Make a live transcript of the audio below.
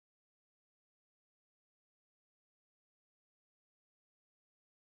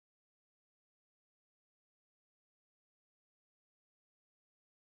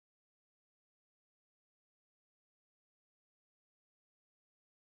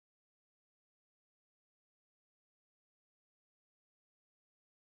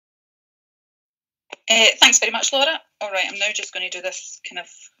Thanks very much, Laura. All right, I'm now just going to do this kind of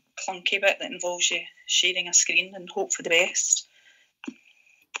clunky bit that involves you sharing a screen and hope for the best.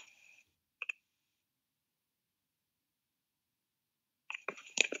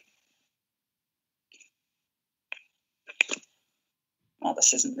 Well,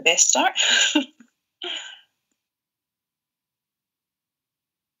 this isn't the best start.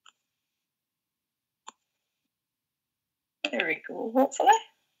 There we go, hopefully.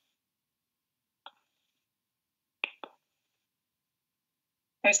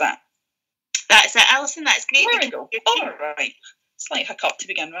 How's that? That's it, Alison, that's great. There we go. All right. Slight hiccup to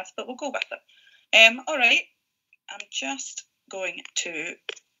begin with, but we'll go with it. All right. I'm just going to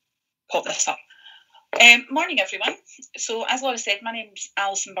pop this up. Morning, everyone. So, as Laura said, my name's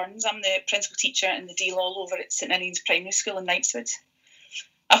Allison Burns. I'm the principal teacher and the DLOL over at St Ninian's Primary School in Knightswood.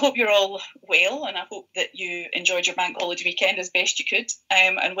 I hope you're all well, and I hope that you enjoyed your bank holiday weekend as best you could.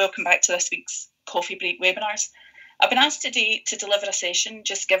 And welcome back to this week's Coffee Break webinars. I've been asked today to deliver a session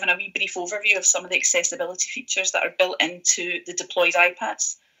just giving a wee brief overview of some of the accessibility features that are built into the deployed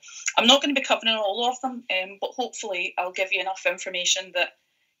iPads. I'm not going to be covering all of them, but hopefully I'll give you enough information that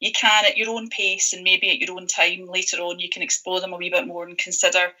you can, at your own pace and maybe at your own time later on, you can explore them a wee bit more and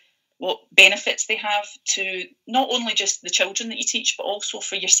consider what benefits they have to not only just the children that you teach, but also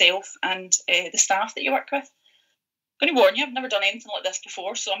for yourself and the staff that you work with. I'm going to warn you, I've never done anything like this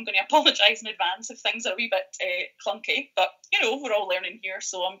before, so I'm going to apologise in advance if things are a wee bit clunky. But, you know, we're all learning here,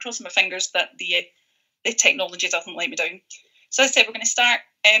 so I'm crossing my fingers that the technology doesn't let me down. So as I said, we're going to start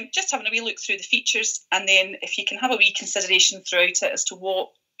just having a wee look through the features, and then if you can have a wee consideration throughout it as to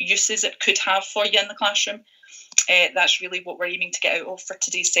what uses it could have for you in the classroom, that's really what we're aiming to get out of for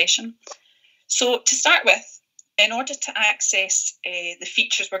today's session. So to start with, in order to access the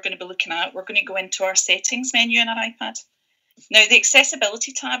features we're going to be looking at, we're going to go into our settings menu in our iPad. Now, the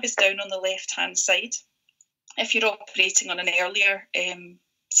accessibility tab is down on the left-hand side. If you're operating on an earlier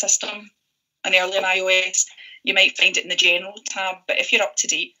system, an earlier iOS, you might find it in the general tab, but if you're up to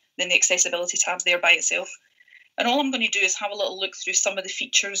date, then the accessibility tab's there by itself. And all I'm going to do is have a little look through some of the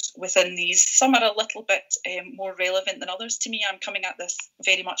features within these. Some are a little bit more relevant than others to me. I'm coming at this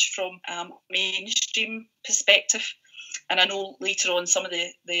very much from a mainstream perspective. And I know later on some of the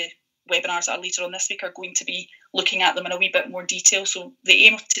webinars that are later on this week are going to be looking at them in a wee bit more detail. So the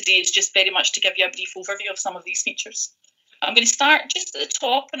aim of today is just very much to give you a brief overview of some of these features. I'm going to start just at the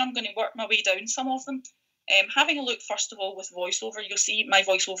top and I'm going to work my way down some of them. Having a look first of all with VoiceOver, you'll see my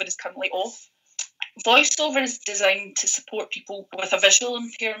VoiceOver is currently off. VoiceOver is designed to support people with a visual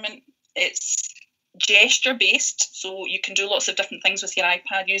impairment. It's gesture based, so you can do lots of different things with your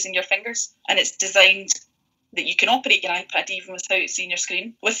iPad using your fingers, and it's designed that you can operate your iPad even without seeing your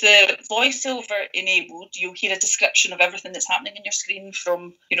screen. With the VoiceOver enabled, you'll hear a description of everything that's happening in your screen,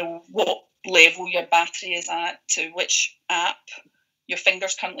 from, you know, what level your battery is at to which app your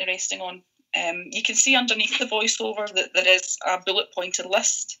finger's currently resting on. You can see underneath the VoiceOver that there is a bullet pointed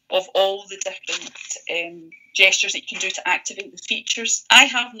list of all the different gestures that you can do to activate the features. I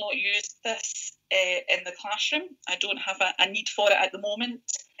have not used this in the classroom. I don't have a need for it at the moment.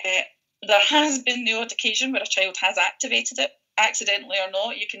 There has been the odd occasion where a child has activated it, accidentally or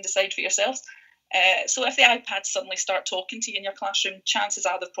not, you can decide for yourselves. So if the iPads suddenly start talking to you in your classroom, chances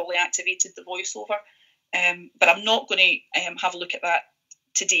are they've probably activated the VoiceOver. But I'm not going to have a look at that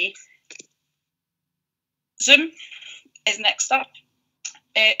today. Zoom is next up.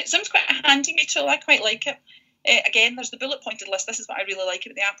 Zoom's quite a handy wee tool. I quite like it. Again, there's the bullet pointed list. This is what I really like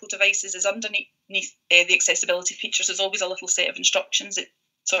about the Apple devices, is underneath the accessibility features there's always a little set of instructions that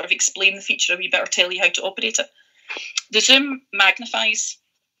sort of explain the feature a wee bit or tell you how to operate it. The Zoom magnifies.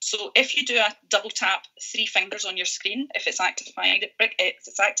 So if you do a double tap 3 fingers on your screen, if it's activated,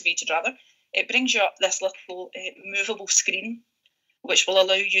 it brings you up this little movable screen, which will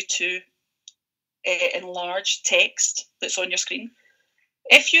allow you to enlarge text that's on your screen.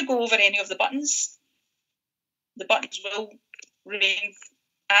 If you go over any of the buttons will remain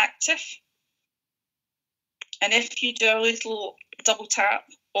active. And if you do a little double tap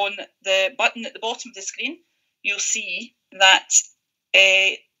on the button at the bottom of the screen, you'll see that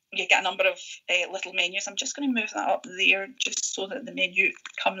you get a number of little menus. I'm just going to move that up there just so that the menu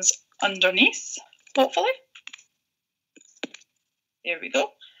comes underneath, hopefully. There we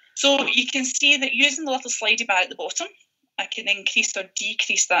go. So you can see that using the little slidey bar at the bottom, I can increase or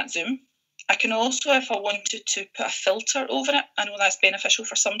decrease that zoom. I can also, if I wanted to, put a filter over it. I know that's beneficial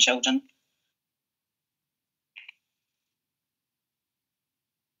for some children.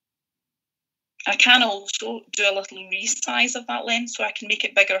 I can also do a little resize of that lens, so I can make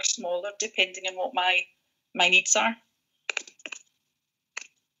it bigger or smaller depending on what my needs are.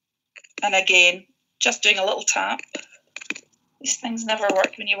 And again, just doing a little tap. These things never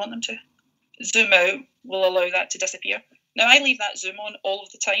work when you want them to. Zoom out will allow that to disappear. Now I leave that zoom on all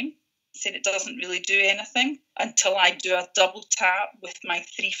of the time, saying it doesn't really do anything until I do a double tap with my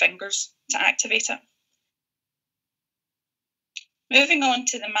 3 fingers to activate it. Moving on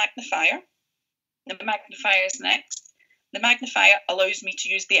to the magnifier. The magnifier is next. The magnifier allows me to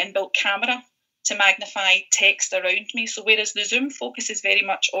use the inbuilt camera to magnify text around me. So whereas the zoom focuses very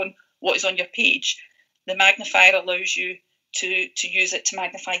much on what is on your page, the magnifier allows you to use it to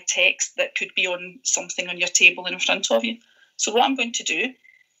magnify text that could be on something on your table in front of you. So what I'm going to do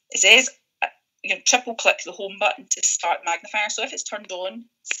is triple click the home button to start magnifier. So if it's turned on,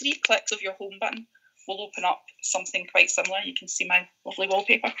 3 clicks of your home button will open up something quite similar. You can see my lovely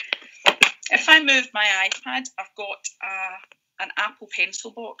wallpaper. If I move my iPad, I've got an Apple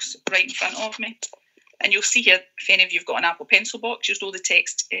Pencil box right in front of me. And you'll see here, if any of you have got an Apple Pencil box, you'll know the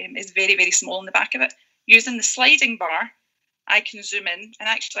text is very, very small in the back of it. Using the sliding bar, I can zoom in, and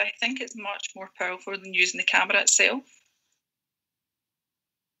actually I think it's much more powerful than using the camera itself.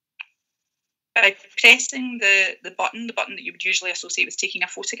 By pressing the button that you would usually associate with taking a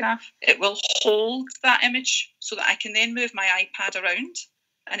photograph, it will hold that image so that I can then move my iPad around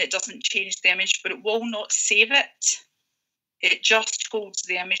and it doesn't change the image, but it will not save it. It just holds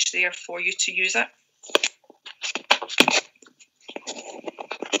the image there for you to use it.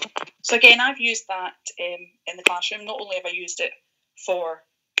 So again, I've used that in the classroom. Not only have I used it for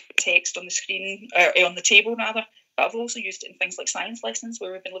text on the screen, or on the table rather, but I've also used it in things like science lessons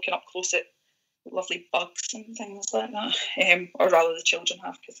where we've been looking up close at lovely bugs and things like that. Or rather the children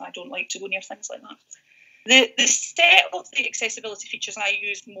have, because I don't like to go near things like that. The set of the accessibility features I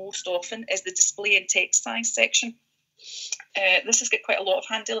use most often is the display and text size section. This has got quite a lot of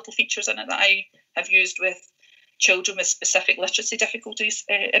handy little features in it that I have used with children with specific literacy difficulties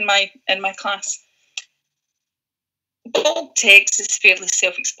in my class. Bold text is fairly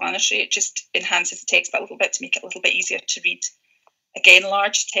self-explanatory. It just enhances the text a little bit to make it a little bit easier to read. Again,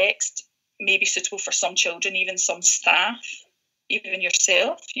 large text may be suitable for some children, even some staff, even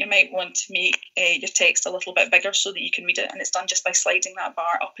yourself. You might want to make your text a little bit bigger so that you can read it, and it's done just by sliding that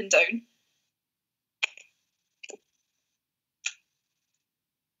bar up and down.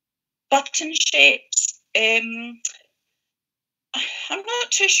 Button shapes. I'm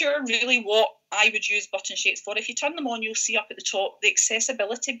not too sure really what I would use button shapes for. If you turn them on, you'll see up at the top, the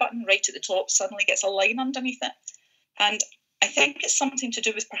accessibility button right at the top suddenly gets a line underneath it. And I think it's something to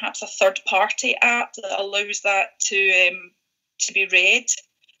do with perhaps a third-party app that allows that to be read.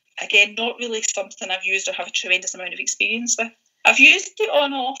 Again, not really something I've used or have a tremendous amount of experience with. I've used the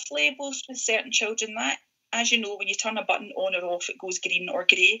on-off labels with certain children. That, as you know, when you turn a button on or off, it goes green or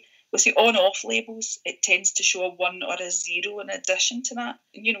grey. With the on-off labels, it tends to show a 1 or a 0 in addition to that.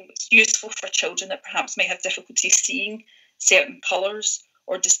 And, it's useful for children that perhaps may have difficulty seeing certain colours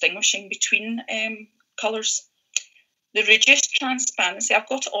or distinguishing between colours. The reduced transparency, I've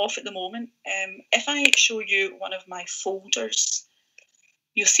got it off at the moment. If I show you one of my folders,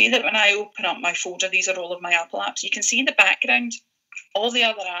 you'll see that when I open up my folder, these are all of my Apple apps. You can see in the background, all the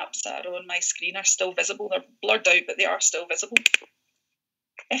other apps that are on my screen are still visible. They're blurred out, but they are still visible.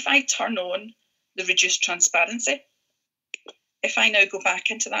 If I turn on the reduced transparency, if I now go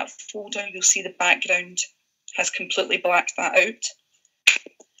back into that folder, you'll see the background has completely blacked that out.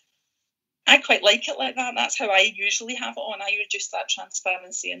 I quite like it like that. That's how I usually have it on. I reduce that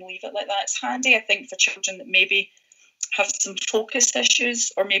transparency and leave it like that. It's handy, I think, for children that maybe have some focus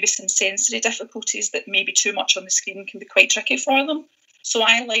issues or maybe some sensory difficulties that maybe too much on the screen can be quite tricky for them. So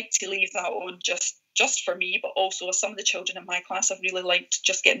I like to leave that on just for me, but also some of the children in my class have really liked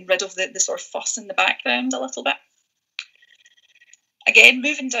just getting rid of the sort of fuss in the background a little bit. Again,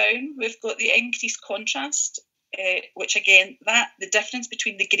 moving down, we've got the increased contrast, which again, the difference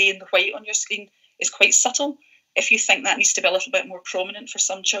between the grey and the white on your screen is quite subtle. If you think that needs to be a little bit more prominent for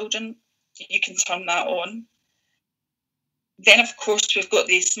some children, you can turn that on. Then, of course, we've got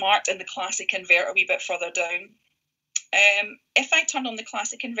the smart and the classic invert a wee bit further down. If I turn on the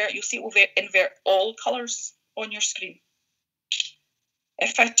classic invert, you'll see it will invert all colours on your screen.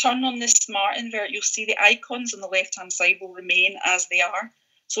 If I turn on the smart invert, you'll see the icons on the left-hand side will remain as they are.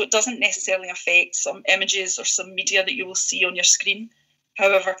 So it doesn't necessarily affect some images or some media that you will see on your screen.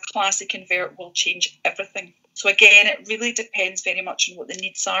 However, classic invert will change everything. So again, it really depends very much on what the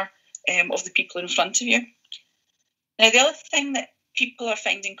needs are of the people in front of you. Now, the other thing that people are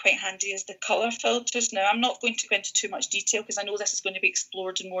finding quite handy is the colour filters. Now, I'm not going to go into too much detail because I know this is going to be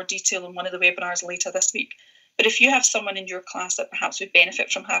explored in more detail in one of the webinars later this week. But if you have someone in your class that perhaps would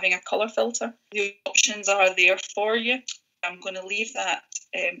benefit from having a colour filter, the options are there for you. I'm going to leave that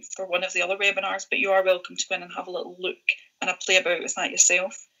for one of the other webinars, but you are welcome to go in and have a little look and a play about with that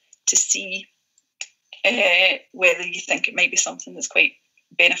yourself to see whether you think it might be something that's quite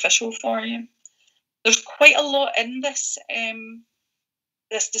beneficial for you. There's quite a lot in this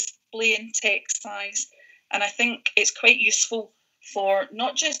this display and text size, and I think it's quite useful for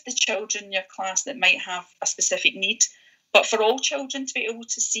not just the children in your class that might have a specific need, but for all children to be able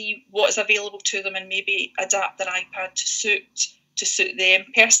to see what is available to them and maybe adapt their iPad to suit them,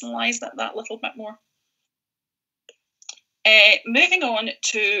 personalise that little bit more. Moving on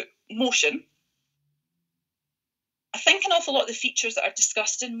to motion. I think an awful lot of the features that are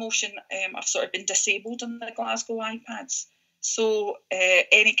discussed in motion have sort of been disabled on the Glasgow iPads. So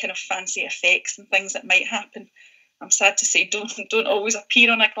any kind of fancy effects and things that might happen, I'm sad to say, don't always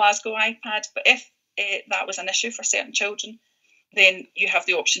appear on a Glasgow iPad. But if that was an issue for certain children, then you have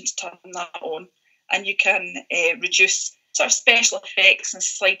the option to turn that on, and you can reduce sort of special effects and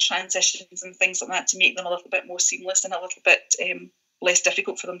slide transitions and things like that to make them a little bit more seamless and a little bit less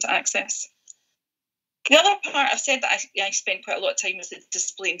difficult for them to access. The other part, I've said that I spend quite a lot of time with the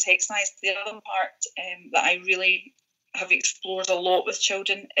display and text size. The other part that I really have explored a lot with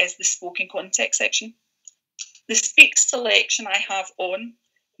children is the spoken context section. The speak selection I have on.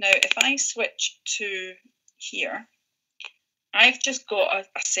 Now, if I switch to here, I've just got a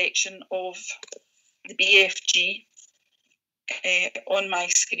section of the BFG on my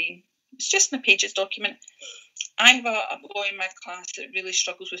screen. It's just my Pages document. I have a boy in my class that really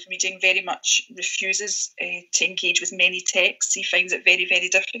struggles with reading, very much refuses to engage with many texts. He finds it very, very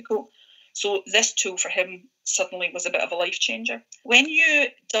difficult. So this tool for him suddenly was a bit of a life changer. When you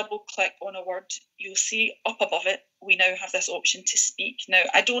double click on a word, you'll see up above it, we now have this option to speak. Now,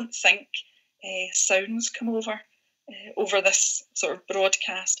 I don't think sounds come over this sort of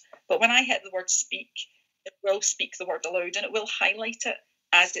broadcast, but when I hit the word speak, it will speak the word aloud and it will highlight it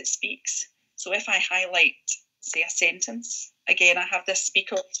as it speaks. So if I highlight, say, a sentence, again, I have this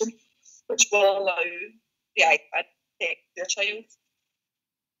speak option, which will allow the iPad to text your child.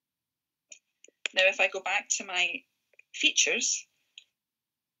 Now, if I go back to my features,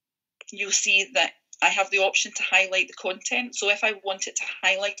 you'll see that I have the option to highlight the content. So if I want it to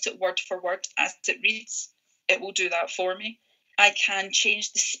highlight it word for word as it reads, it will do that for me. I can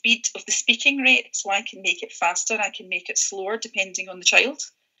change the speed of the speaking rate, so I can make it faster, I can make it slower, depending on the child.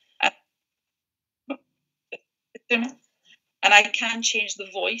 And I can change the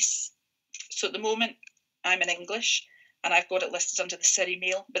voice. So at the moment, I'm in English, and I've got it listed under the Siri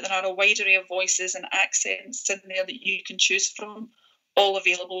Mail, but there are a wide array of voices and accents in there that you can choose from, all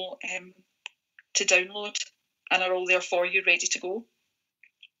available to download, and are all there for you, ready to go.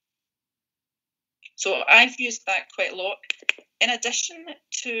 So I've used that quite a lot. In addition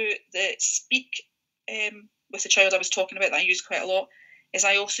to the speak with the child I was talking about that I use quite a lot, is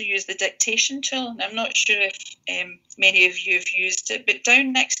I also use the dictation tool. And I'm not sure if many of you have used it, but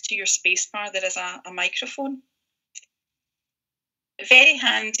down next to your spacebar there is a microphone. Very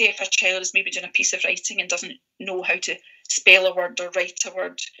handy if a child is maybe doing a piece of writing and doesn't know how to spell a word or write a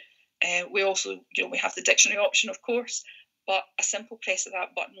word. We also, we have the dictionary option, of course, but a simple press of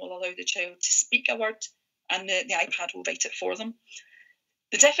that button will allow the child to speak a word, and the iPad will write it for them.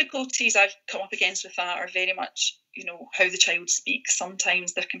 The difficulties I've come up against with that are very much, how the child speaks.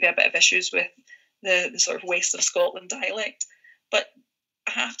 Sometimes there can be a bit of issues with the sort of West of Scotland dialect, but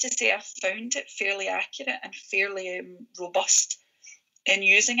I have to say I've found it fairly accurate and fairly robust in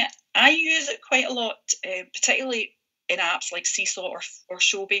using it. I use it quite a lot, particularly in apps like Seesaw or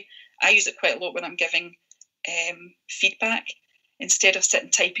Shobi. I use it quite a lot when I'm giving feedback. Instead of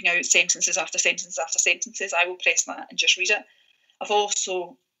sitting typing out sentences after sentences after sentences, I will press that and just read it. I've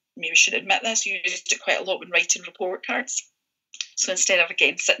also, maybe should admit this, used it quite a lot when writing report cards. So instead of,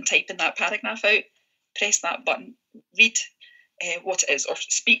 again, sitting typing that paragraph out, press that button, read what it is, or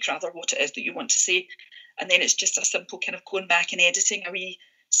speak rather what it is that you want to say. And then it's just a simple kind of going back and editing a wee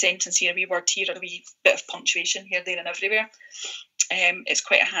sentence here, a wee word here, or a wee bit of punctuation here, there and everywhere. It's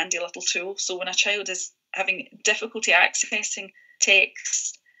quite a handy little tool. So when a child is having difficulty accessing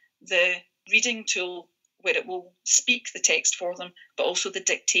text, the reading tool where it will speak the text for them, but also the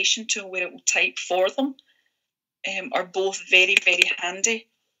dictation tool where it will type for them, are both very, very handy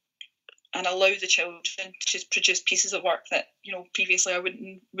and allow the children to produce pieces of work that previously I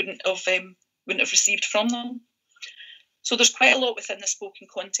wouldn't have received from them. So there's quite a lot within the spoken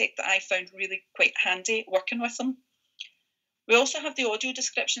content that I found really quite handy working with them. We also have the audio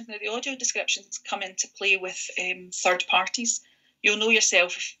descriptions. Now, the audio descriptions come into play with third parties. You'll know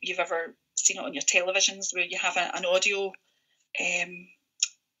yourself if you've ever seen it on your televisions where you have an audio,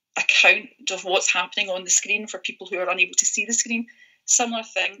 a account of what's happening on the screen for people who are unable to see the screen. Similar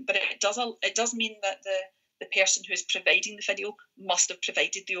thing, but it does mean that the person who is providing the video must have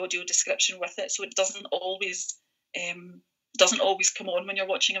provided the audio description with it, so it doesn't always come on when you're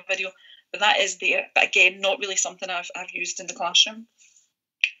watching a video, but that is there. But again, not really something I've used in the classroom.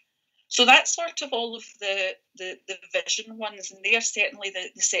 So that's sort of all of the vision ones, and they're certainly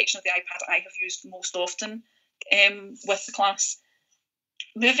the section of the iPad I have used most often with the class.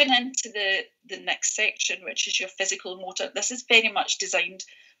 Moving into the next section, which is your physical and motor, this is very much designed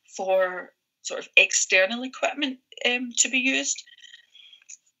for sort of external equipment to be used.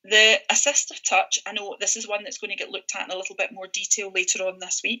 The assistive touch, I know this is one that's going to get looked at in a little bit more detail later on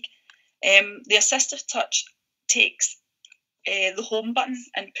this week. The assistive touch takes the home button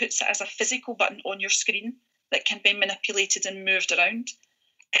and puts it as a physical button on your screen that can be manipulated and moved around.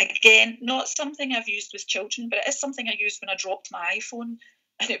 Again, not something I've used with children, but it is something I used when I dropped my iPhone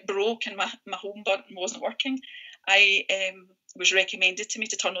and it broke and my home button wasn't working. I was recommended to me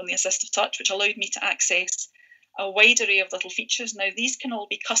to turn on the assistive touch, which allowed me to access a wide array of little features. Now, these can all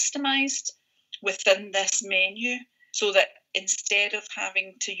be customised within this menu, so that instead of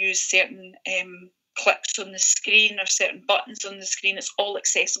having to use certain clicks on the screen or certain buttons on the screen, it's all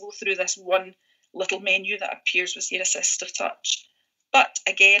accessible through this one little menu that appears with your assistive touch. But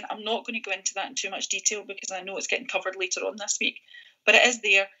again, I'm not going to go into that in too much detail because I know it's getting covered later on this week. But it is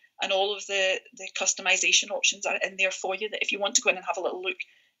there, and all of the customisation options are in there for you, that if you want to go in and have a little look,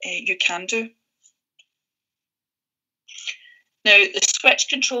 you can do. Now, the switch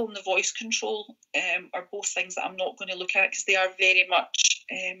control and the voice control are both things that I'm not going to look at because they are very much,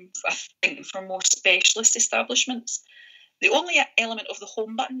 I think, for more specialist establishments. The only element of the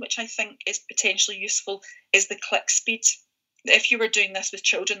home button, which I think is potentially useful, is the click speed. If you were doing this with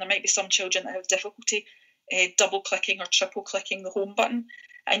children, there might be some children that have difficulty double clicking or triple clicking the home button,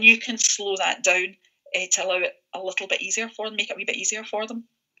 and you can slow that down to allow it a little bit easier for them, make it a wee bit easier for them.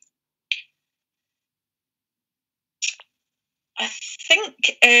 I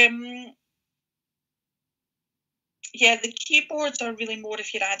think, the keyboards are really more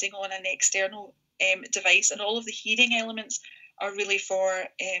if you're adding on an external device, and all of the hearing elements are really for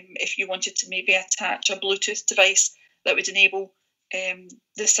if you wanted to maybe attach a Bluetooth device that would enable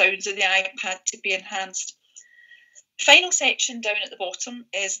the sounds of the iPad to be enhanced. Final section down at the bottom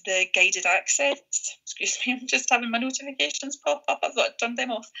is the guided access. Excuse me, I'm just having my notifications pop up. I thought I'd turned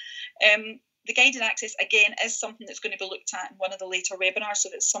them off. The guided access, again, is something that's going to be looked at in one of the later webinars, so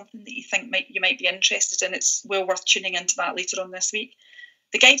if it's something that you think you might be interested in, it's well worth tuning into that later on this week.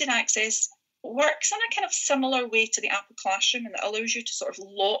 The guided access works in a kind of similar way to the Apple Classroom, and it allows you to sort of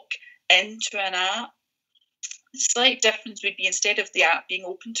lock into an app. The slight difference would be, instead of the app being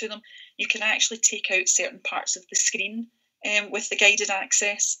open to them, you can actually take out certain parts of the screen with the guided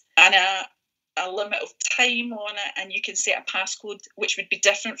access, and a limit of time on it, and you can set a passcode which would be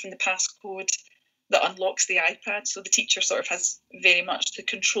different from the passcode that unlocks the iPad, so the teacher sort of has very much the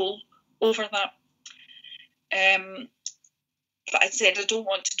control over that. But I said I don't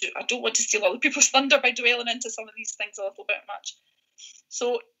want to steal other people's thunder by dwelling into some of these things a little bit much.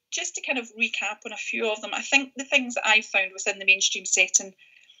 So just to kind of recap on a few of them, I think the things that I found within the mainstream setting,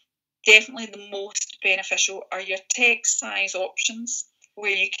 definitely the most beneficial are your text size options,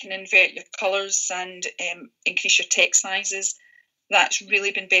 where you can invert your colours and increase your text sizes. That's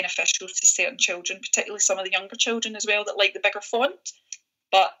really been beneficial to certain children, particularly some of the younger children as well that like the bigger font.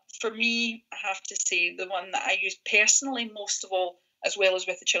 But for me, I have to say the one that I use personally most of all, as well as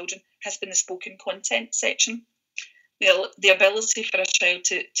with the children, has been the spoken content section. The ability for a child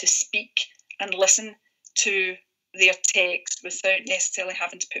to speak and listen to their text without necessarily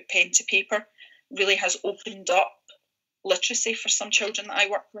having to put pen to paper really has opened up literacy for some children that I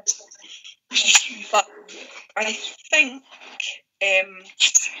work with. But I think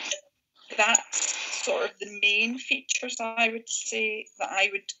that's sort of the main features I would say that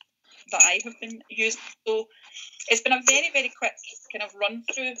I have been using. So it's been a very, very quick kind of run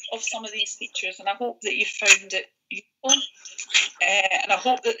through of some of these features, and I hope that you found it useful. And I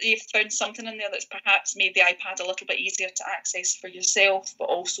hope that you've found something in there that's perhaps made the iPad a little bit easier to access for yourself, but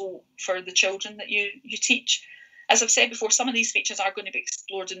also for the children that you teach. As I've said before, some of these features are going to be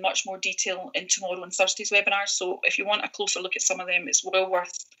explored in much more detail in tomorrow and Thursday's webinar. So if you want a closer look at some of them, it's well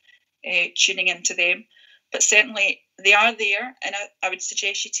worth tuning into them. But certainly they are there, and I would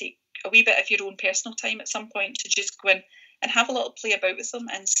suggest you take a wee bit of your own personal time at some point to just go in and have a little play about with them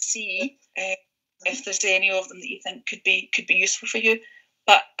and see if there's any of them that you think could be useful for you.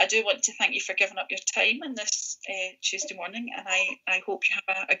 But I do want to thank you for giving up your time on this Tuesday morning, and I hope you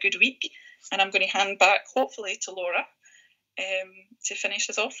have a good week. And I'm going to hand back, hopefully, to Laura to finish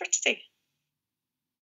us off for today.